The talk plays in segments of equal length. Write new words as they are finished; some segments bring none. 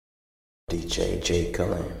DJ J.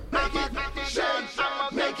 Cullen. Make it shake,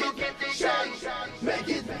 make it shake, make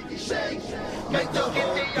it shake, make the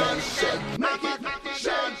whole body shake. Make it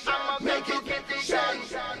shake, make it shake,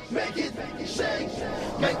 make it shake,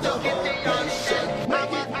 make the whole body shake.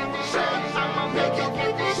 Make it shake, make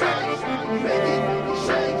it shake, make it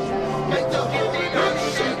shake, make the whole body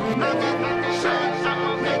shake. Make it shake,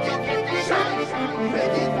 make it shake,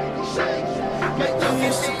 make it shake, make the whole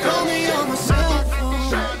body shake. Call me on my cell phone.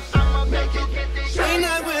 Ain't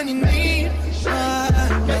that when you need my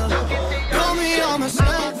love? Call me on my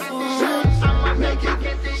cell phone.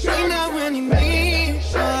 Ain't that when you need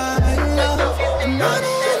my love? And I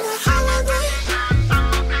know in the holiday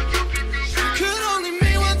could only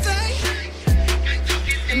mean one thing.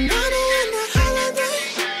 And I know in the holiday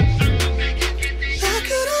that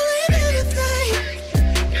could only mean a thing.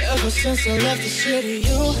 Ever since I left the city,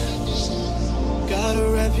 you got a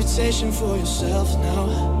reputation for yourself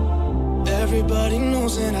now. Everybody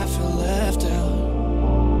knows that I feel left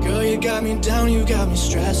out. Girl, you got me down, you got me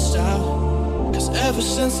stressed out. Cause ever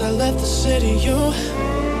since I left the city, you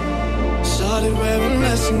started wearing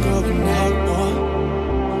less and going out more.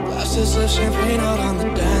 Glasses of champagne out on the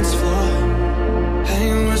dance floor,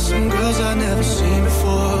 hanging with some girls I've never seen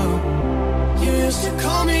before. You used to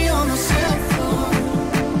call me on my cell phone.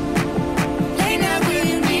 Ain't that when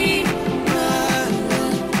you need my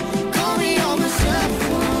love? Call me on my cell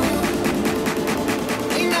phone.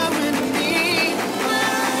 Ain't that when you need my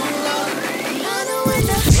love? I know when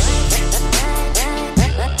the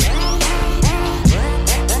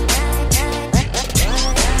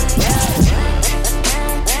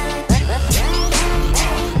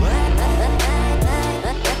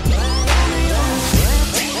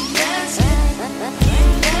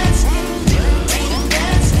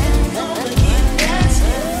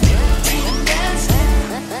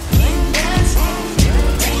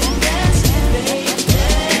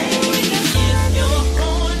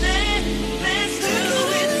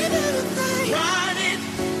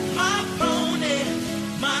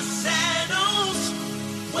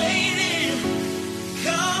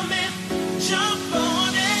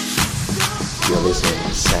You're listening to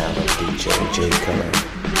the sound of DJ J. Cullen.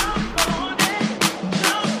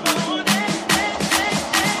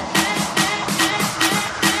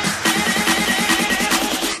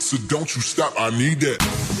 So don't you stop, I need that.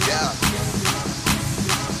 Yeah.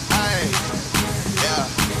 Aye. Yeah.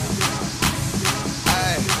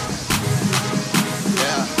 Aye.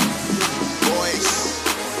 Yeah. Boys.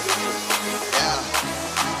 Yeah.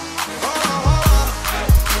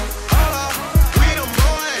 Hold on. We them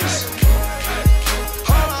boys.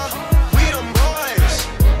 Hold on. We them boys.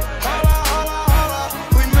 Hold on.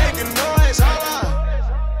 We making noise. Hold on.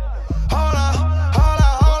 Hold on.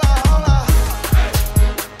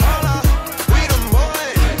 We them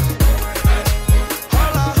boys.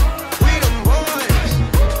 Hold on. We them boys.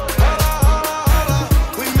 Hold on.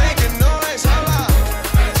 We making noise. Hold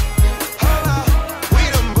on. We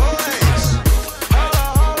them boys. Hold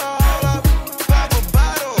on. Pop a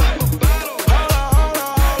bottle. Hold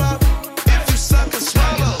on. If you suck and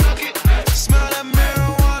swallow, smell that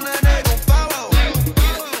marijuana, they gon' follow.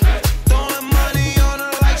 Throwing money on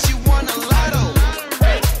her like she won a lotto.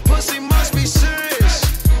 Pussy must be serious.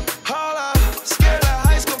 Hold up, scared of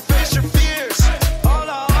heights, go face your fears. Hold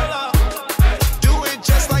up. Do it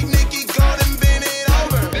just like Nicki, go and bend it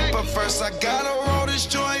over. But first I gotta roll this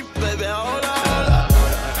joint, baby. Hold up.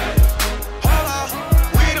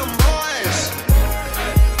 We them boys.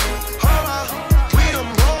 Hold up, we them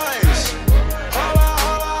boys. Hold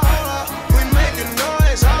up. We making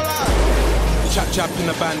noise. Hold up. Chap in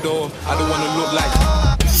the bando, I don't wanna look like.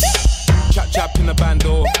 Chap in the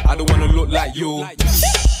bando, I don't wanna look like you.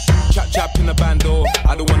 Chap in the bando,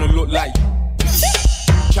 I don't wanna look like.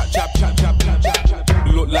 Chap,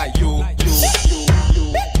 look like you.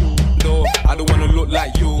 No, I don't wanna look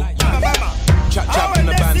like you. Chap in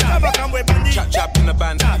the bando, chap in the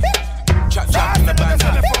bando, chap in the bando,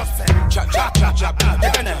 chap.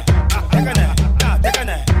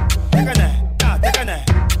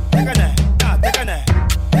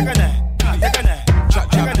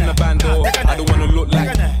 Chap in the bando, I don't wanna look like.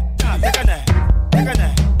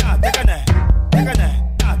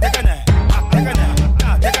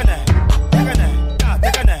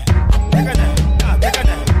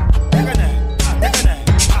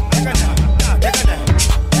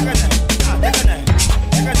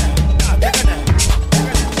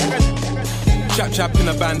 Chap in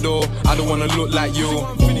the bando, I don't wanna look like you.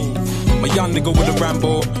 My young nigga with a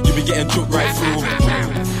Rambo, you be getting took right through.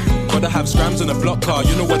 Gotta have scrams in a block car,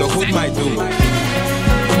 you know what the hood might do.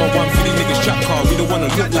 my one for these niggas trap car, we don't wanna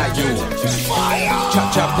look like you.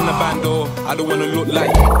 Chap in the bando, I don't wanna look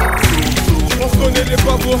like you. On se connaît les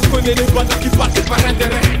babos, on se connaît les bandes qui partent par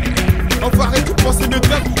intérêt. Enfoiré, tu penses de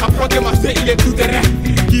club, apprends des marchés, il est tout terrain.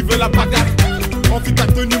 Qui veut la bagarre? Envie ta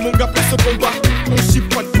tenue, mon gars, pour ce combat. On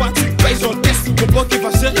chipote pas, tu payes, j'encaisse. Mon banque qui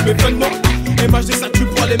va gérer mes vêtements. MHD, ça tue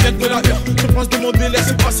pas les mecs de la rue. Je pense de mon délai, je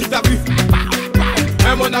sais pas si t'as vu.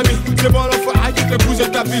 Hein, mon ami, c'est bon l'enfoiré qui fait bouger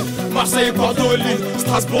ta vie. Marseille, Bordeaux, Lille,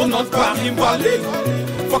 Strasbourg, Nantes, Paris, Lille.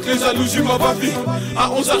 Faut que les jaloux jouent ma vie. À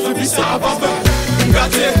 11h, je vis ça à Barbeur.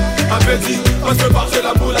 Gâté, appétit, quand je marche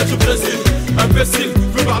la boule du Brésil. Imbécile,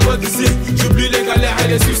 je parle loin d'ici. J'oublie les galères et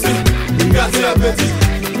les soucis. Gâté, appétit,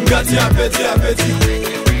 gâté, appétit, appétit.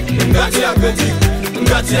 Gâté, appétit,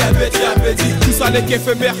 gâté, appétit, appétit. Tout ça n'est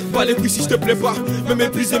qu'éphémère, pas les couilles si je te plais pas. Me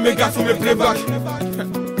mépriser mes gars, faut mes playbacks.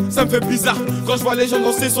 Ça me fait bizarre quand je vois les gens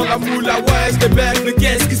danser sur la moula. Ouais, je mec, mais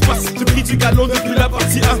qu'est-ce qui se passe? J'ai pris du galon depuis la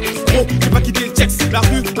partie 1. Gros, j'ai pas quitté le checks, la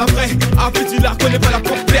rue, la vraie. Appétit, la connais pas la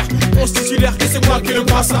porte claire. On se titulaire et c'est moi qui le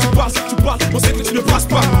passe. Tu parles, on sait que tu ne passes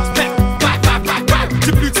pas.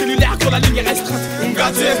 J'ai plus de cellulaire quand la ligne est restreinte.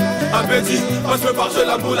 Gâté, appétit, moi je veux parler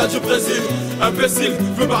la moula du Brésil. Imbécile,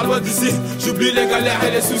 je veux parler loin d'ici. J'oublie les galères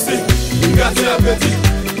et les soucis. Gâté, appétit,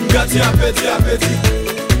 gâté, appétit, appétit.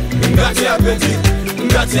 Gâté, appétit.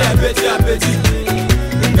 Gâté, appétit, appétit.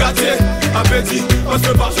 Gâté, appétit. Moi je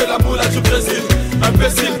veux parler la moula du Brésil.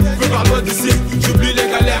 Imbécile, je veux parler loin d'ici. J'oublie les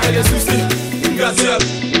galères et les soucis. Gâté,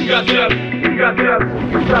 gâté, gâté,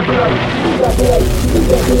 gâté.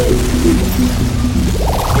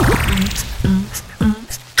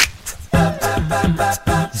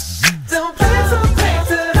 Don't play so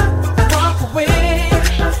crazy, walk away.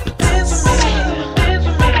 Dance with me, dance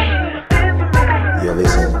with me. You're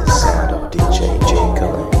listening to the sound of DJ J.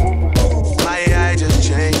 Cullen. My AI just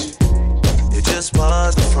changed. It just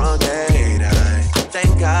was the front gate.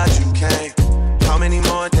 Thank God you came. How many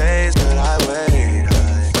more days could I wait? I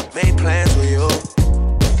made plans for you,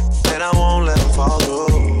 and I won't let them fall through.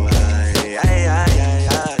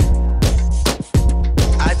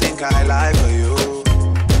 I think I lie for you.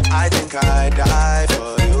 I think I die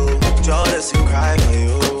for you. Jealous and cry for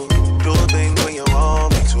you. Do things when you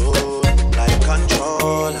want me to. Like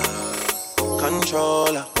controller,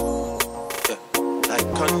 controller. Yeah. Like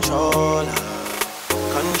controller,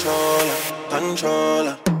 controller,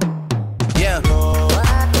 controller. Yeah.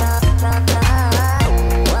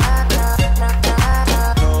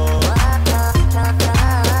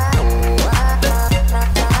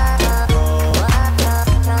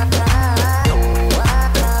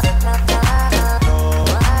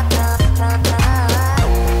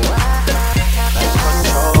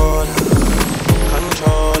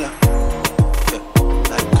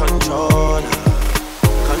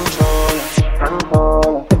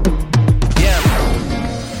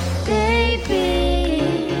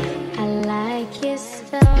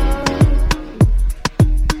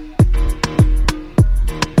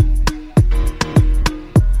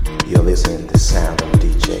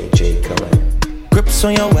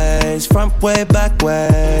 On your ways, front way, back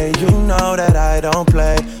way. You know that I don't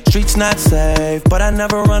play. Streets not safe, but I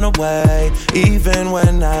never run away, even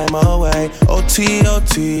when I'm away. OT,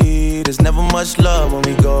 OT, there's never much love when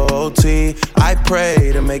we go OT. I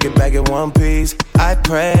pray to make it back in one piece. I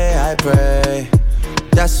pray, I pray.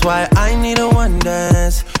 That's why I need a one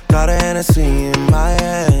dance. Got a Hennessy in my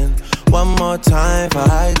hand. One more time before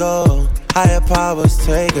I go. Higher powers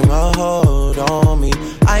taking a hold on me.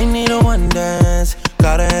 I need a one dance.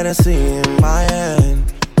 Got a Hennessy in my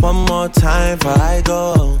hand. One more time before I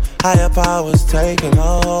go. Higher powers taking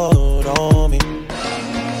a hold on me.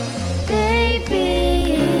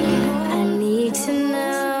 Baby, I need to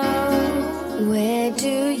know, where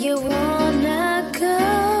do you wanna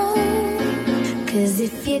go? 'Cause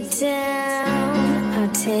if you're down, I'll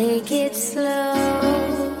take it slow.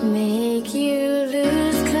 Make you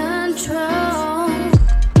lose control.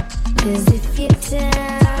 'Cause if you're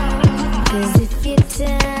down, 'cause if you're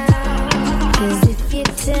down, 'cause if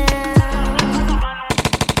you're down,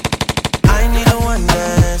 I need a one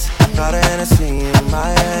dance. Got a Hennessy in my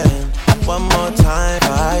hand. One more time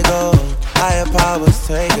before I go. Higher powers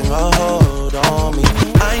taking a hold on me.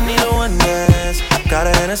 I need a one dance. Got a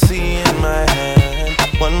Hennessy in my hand.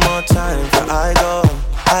 One more time before I go.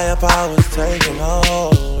 Higher powers taking a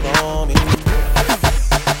hold on me.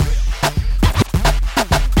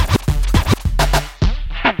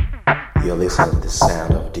 You're listening to the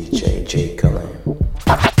sound of DJ J. Cullen.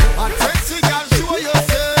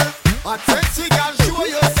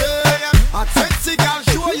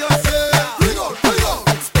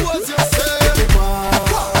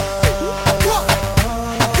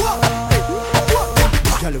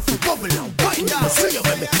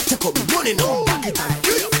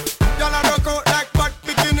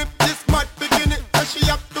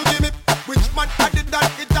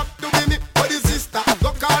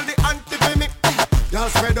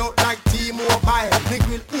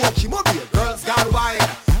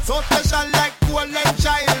 so special like golden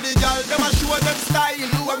child. The girl, them a show them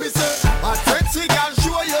style. What me say? A sexy girl,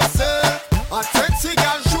 show yourself. A sexy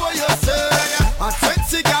girl, show yourself. A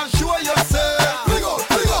sexy girl, show yourself. Bring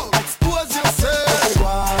out, expose yourself.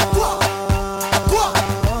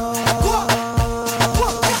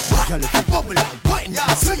 Girl, if you bubble and wine,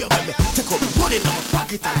 see you, baby. Take up money in my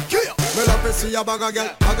pocket and kill you. Me love to see a bag of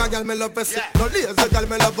girl, me love to see. No lazy girl,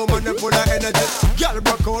 me love woman, them full of energy. Girl,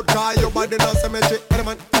 broke out, cause your body no symmetry. Any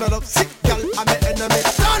man, no love sick, girl, I'm my enemy.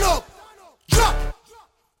 Stand up, drop,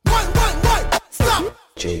 one, stop.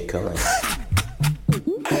 Jay Cullen.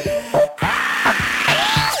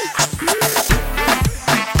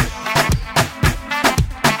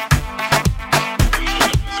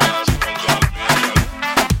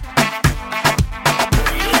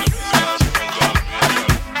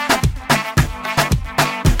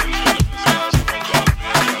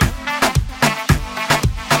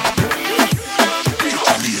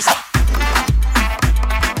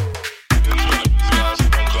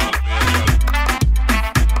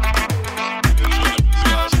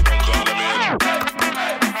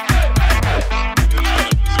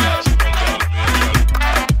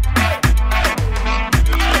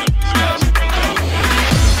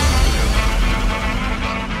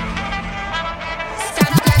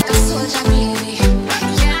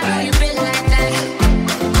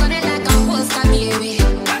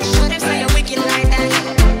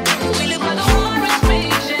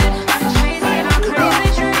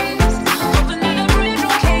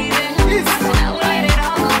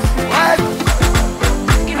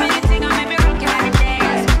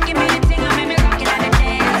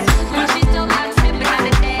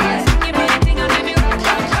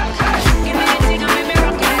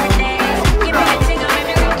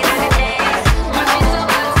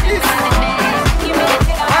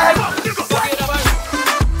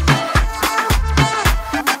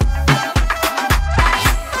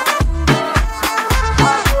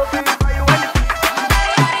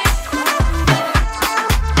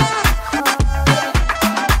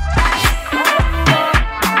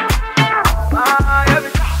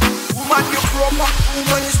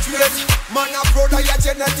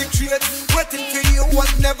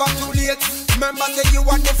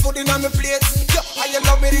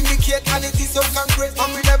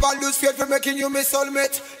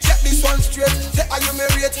 Soulmate, check this one straight. Say are you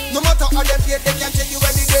married? No matter how they play, they can tell you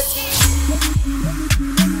any day.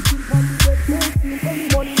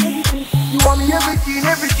 You want me everything.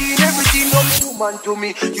 No woman to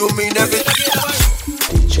me, you mean everything.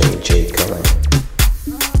 DJ Jay Cullen.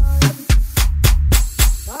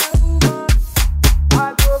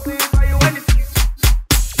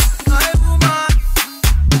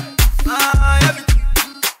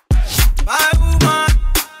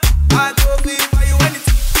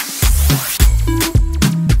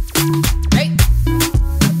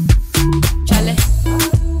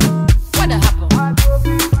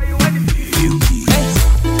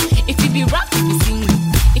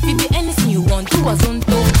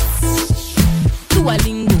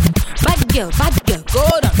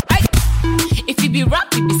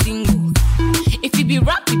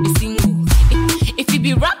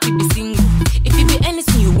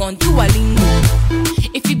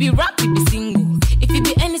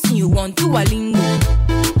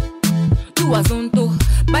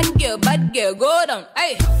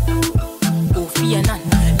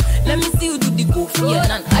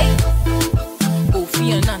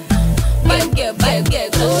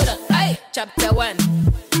 Chapter 1.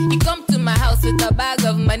 He come to my house with a bag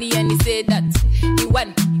of money and he said that he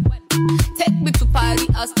won. Take me to Paris,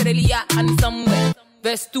 Australia and somewhere.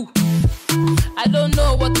 Verse 2. I don't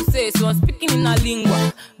know what to say, so I'm speaking in a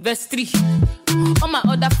lingua. Verse 3. All my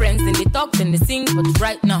other friends, and they talk and they sing, but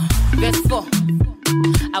right now. Verse 4.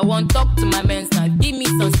 I want to talk to my men now, give me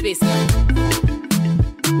some space now.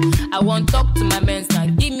 I want to talk to my men now,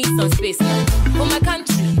 give me some space now. For my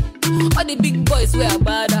country, all the big boys wear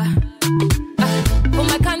bada. For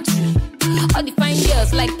my country, all the fine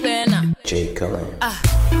girls like Pena. Jay Cullen.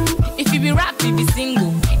 If you be rap, you be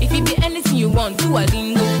single. If you be anything you want, do a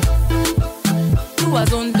lingo. Do a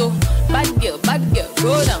zondo. Bad girl,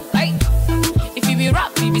 go down, right? If you be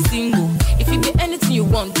rap, you be single. If you be anything you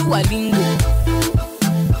want, do a lingo.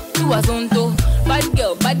 Do a zondo. Bad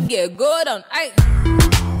girl, go down, right?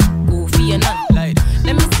 Go for your nun.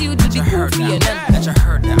 Let me see you do the go for your nun. Let your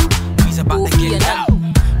hurt down. He's about to get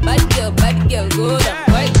down. Bad girl, go down,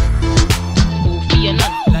 right? Go for your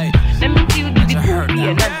nun. Let me see you do the go for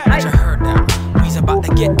your nun. Let your hurt down. He's about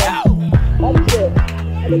to get down.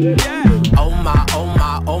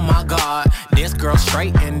 Oh my God. This girl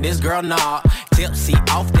straight and this girl not. Tipsy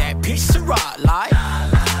off that pitch to rock like.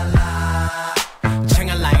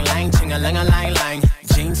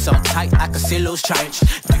 tight like a Silo's change.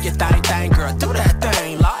 Do your thing, girl, do that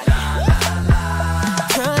thing, like.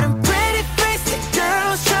 Turning pretty faced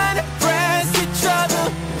girls trying to press each other,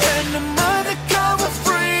 and the undercover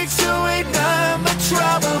freaks who ain't nothing but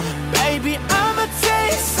trouble. Baby, I'ma tell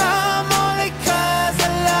you some only 'cause I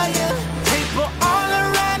love you. People all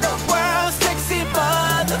around the world, sexy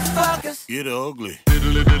motherfuckers. Get ugly.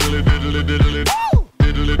 Diddly diddly diddly diddly.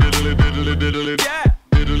 Diddly diddly diddly diddly. Yeah.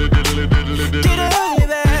 Diddly diddly diddly diddly. Get ugly,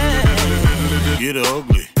 baby. Get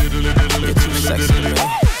ugly. You're too sexy to me.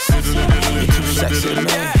 You're too sexy to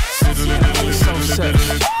me. You're so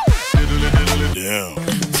sexy. Damn.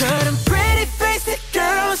 Turning pretty faced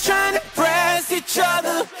girls trying to press each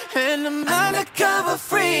other, and the undercover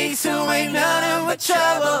freaks who ain't nothing but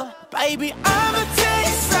trouble. Baby, I'ma tell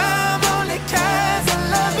you some only 'cause I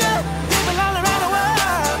love you. People all around the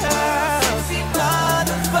world, sexy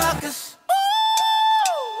motherfuckers.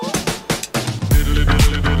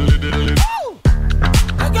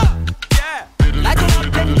 Let go. Yeah. Like it up,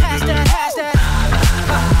 then pass that, pass that.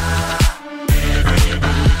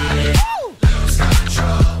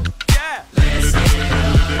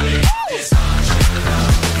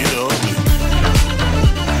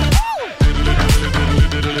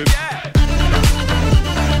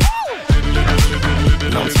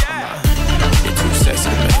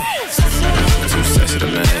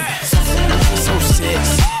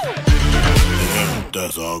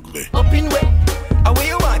 That's ugly. Up in wet, away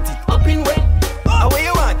you want it. Up in wet, away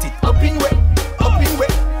you want it. Up in wet, up in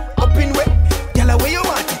wet, up in wet. Girl, away you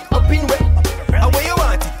want it. Up in wet, away you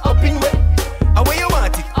want it. Up in wet, away you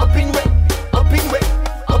want it. Up in wet, up in wet,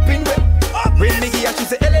 up in wet. When me give her, she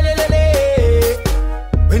say elelelele.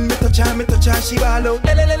 When me touch her, she ball out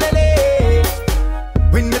elelelele.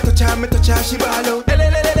 When me touch her, she ball out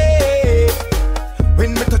elelelele.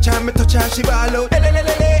 When me touch her, she ball out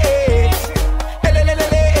elelelele.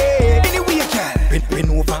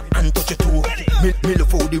 Bend over and touch your toe. Me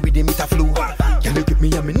love how the rhythm it a flow. Can you give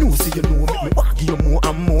me a me know so you know. Me walk you more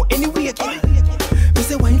and more. Anyway, me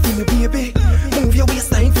say wine for me baby. Move your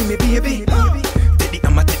waistline for me baby. Teddy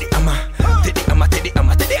amma, teddy amma, teddy amma, teddy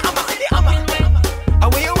amma, teddy amma, teddy amma.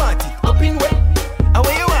 Away you want it, up in wet.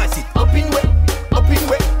 Away you want it, up in wet, up in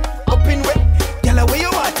wet, up in wet. Girl, away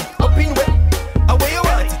you want it, up in wet. Away you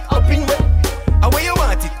want it, up in wet. Away you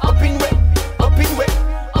want it, up in wet, up in wet,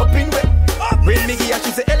 up in wet. When me give her,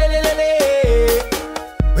 she say elelelele.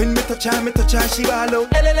 When me touch her, she ball out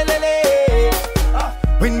elelelele.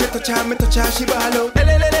 When me touch her, she ball out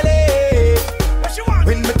elelelele.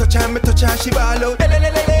 When me touch her, she ball out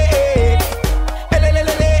elelelele.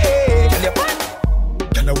 Elelelele. Girl, you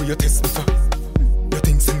what? Girl, how you test me for? You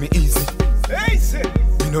think send me easy? Easy.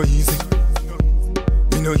 Me no easy.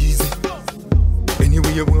 Me no easy.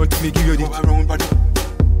 Anyway you want me give you the around body.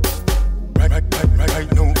 Right,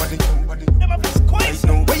 nobody.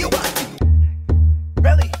 Where you want it?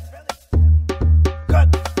 Belly. Cut.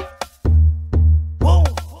 Whoa.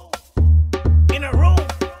 In a room.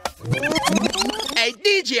 Hey,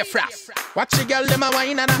 DJ Fraff. Watch the girl, them a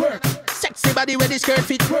wine and a work. Sexy body where the skirt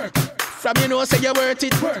fit. Work. From you know say you worth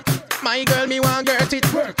it. Work. My girl, me want girt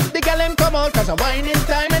it. Work. The girl them come out cause a whining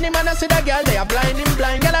time. Any man a see the girl, they are blinding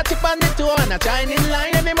blind. Girl a tip on the toe and a shining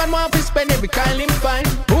line. Every man want to spend every kind him fine.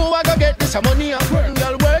 Who I go get this a money up?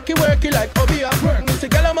 Girl work it like Obi up. This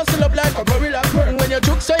girl a muscle up like a gorilla. When you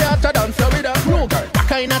juke so you hotter than Florida. No girl, what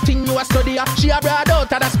kind of thing you a study up? She a broad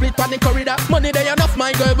out and a split on the corridor. Money there enough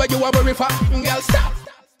my girl, but you a worry for. Girl stop.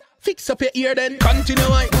 Fix up your ear then. Continue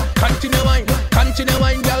wine, continue wine, continue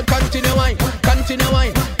wine, girl, continue wine, continue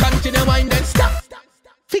wine, continue wine, then stop.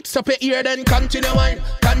 Fix up your ear then. Continue wine,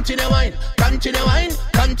 continue wine, continue wine,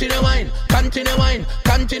 continue wine, continue wine,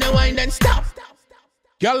 continue wine, then stop.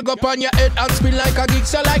 Girl, go on your head and spin like a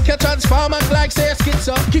gigsaw, like your transformers, like say a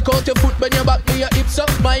schizo. Kick out your foot when you back to your hips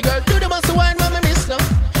up. My girl, do the muscle wine when me miss up.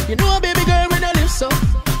 You know, baby girl, when you lift up.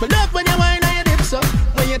 But love when you wine and you dips up.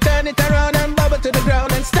 When you turn it around and bubble to the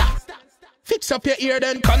ground and stop. Fix up your ear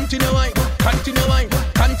then. Continue wine, continue wine,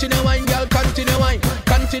 continue wine, girl, continue wine,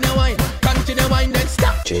 continue wine, continue wine, then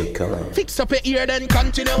stop. J. Cullen. Fix up your ear then.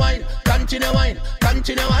 Continue wine, continue wine,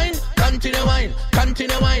 continue wine, continue wine,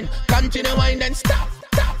 continue wine, continue wine, then stop.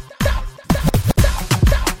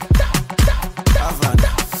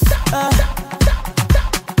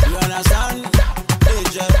 You understand?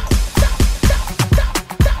 AJ.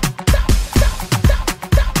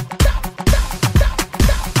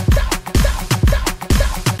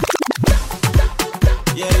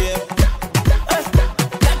 Yeah, yeah.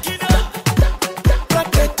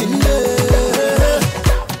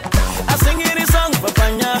 I sing this song for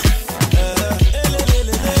Panya,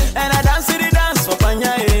 and I dance to the dance for Panya.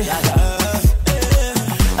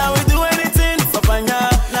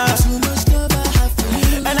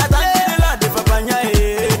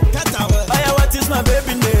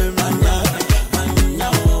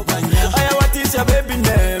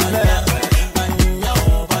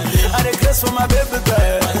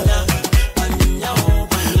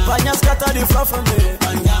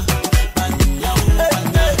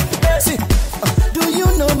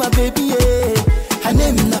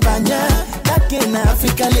 can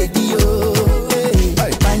Africa lady yo.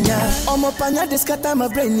 Hey, Panya, Omo Panya, this scatter my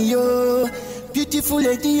brain yo. Beautiful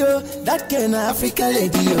lady yo, that can Africa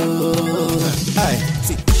lady yo. Hey,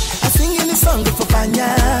 see, I sing in the song for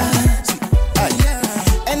Panya,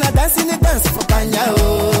 and I dance in the dance for Panya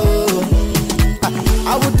oh.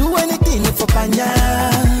 I would do anything for Panya,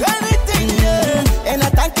 anything yeah. And I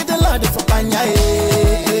thank you the Lord for Panya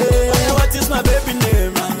yeah. What is my baby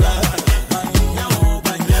name?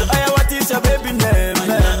 What is your baby name?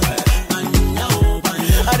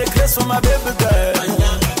 I request for my baby girl.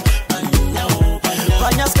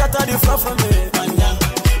 Panya scatter the floor for me.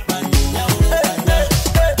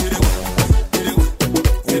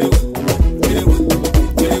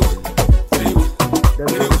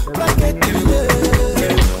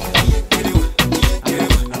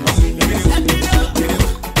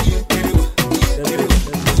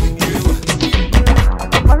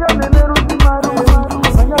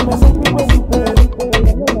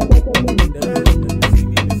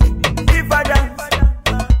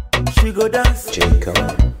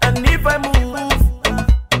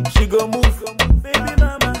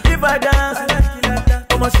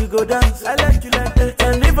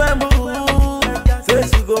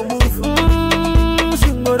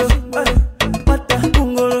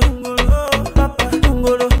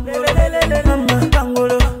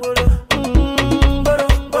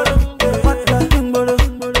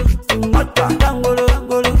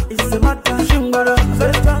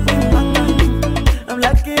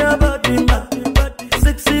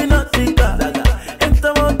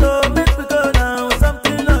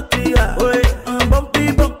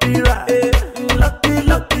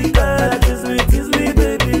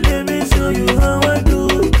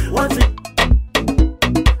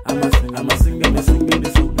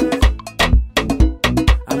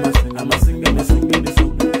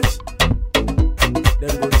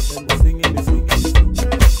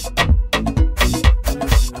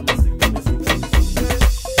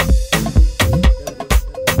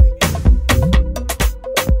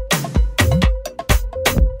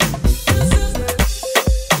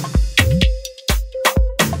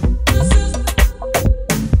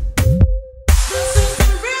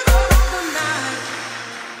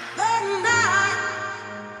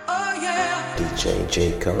 DJ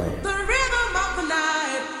J. Cullen. The rhythm of the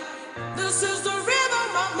night. This is the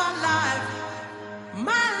rhythm of my life.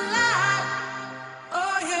 My life.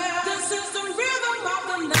 Oh yeah. This is the rhythm of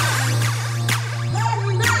the night. The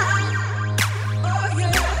night. Oh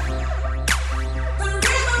yeah. The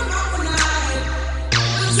rhythm of the night.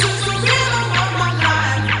 This is the rhythm of my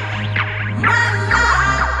life. My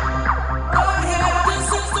life. Oh yeah. This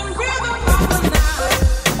is the rhythm of the night.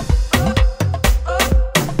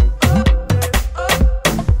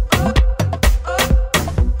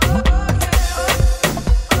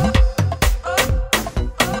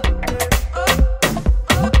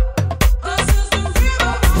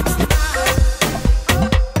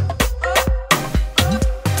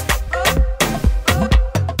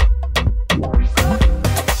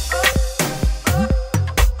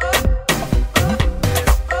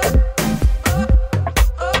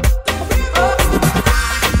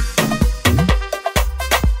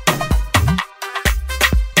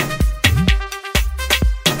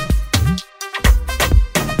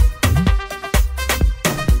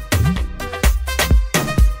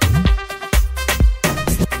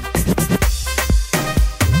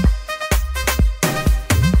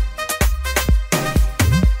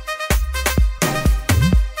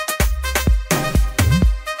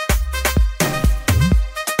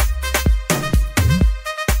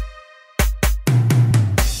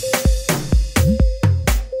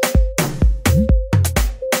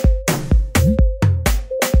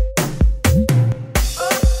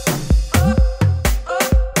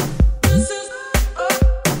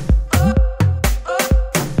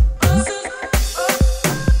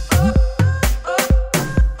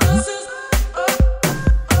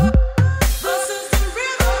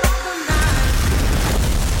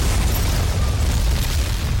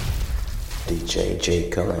 DJ J.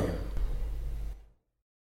 Cullen.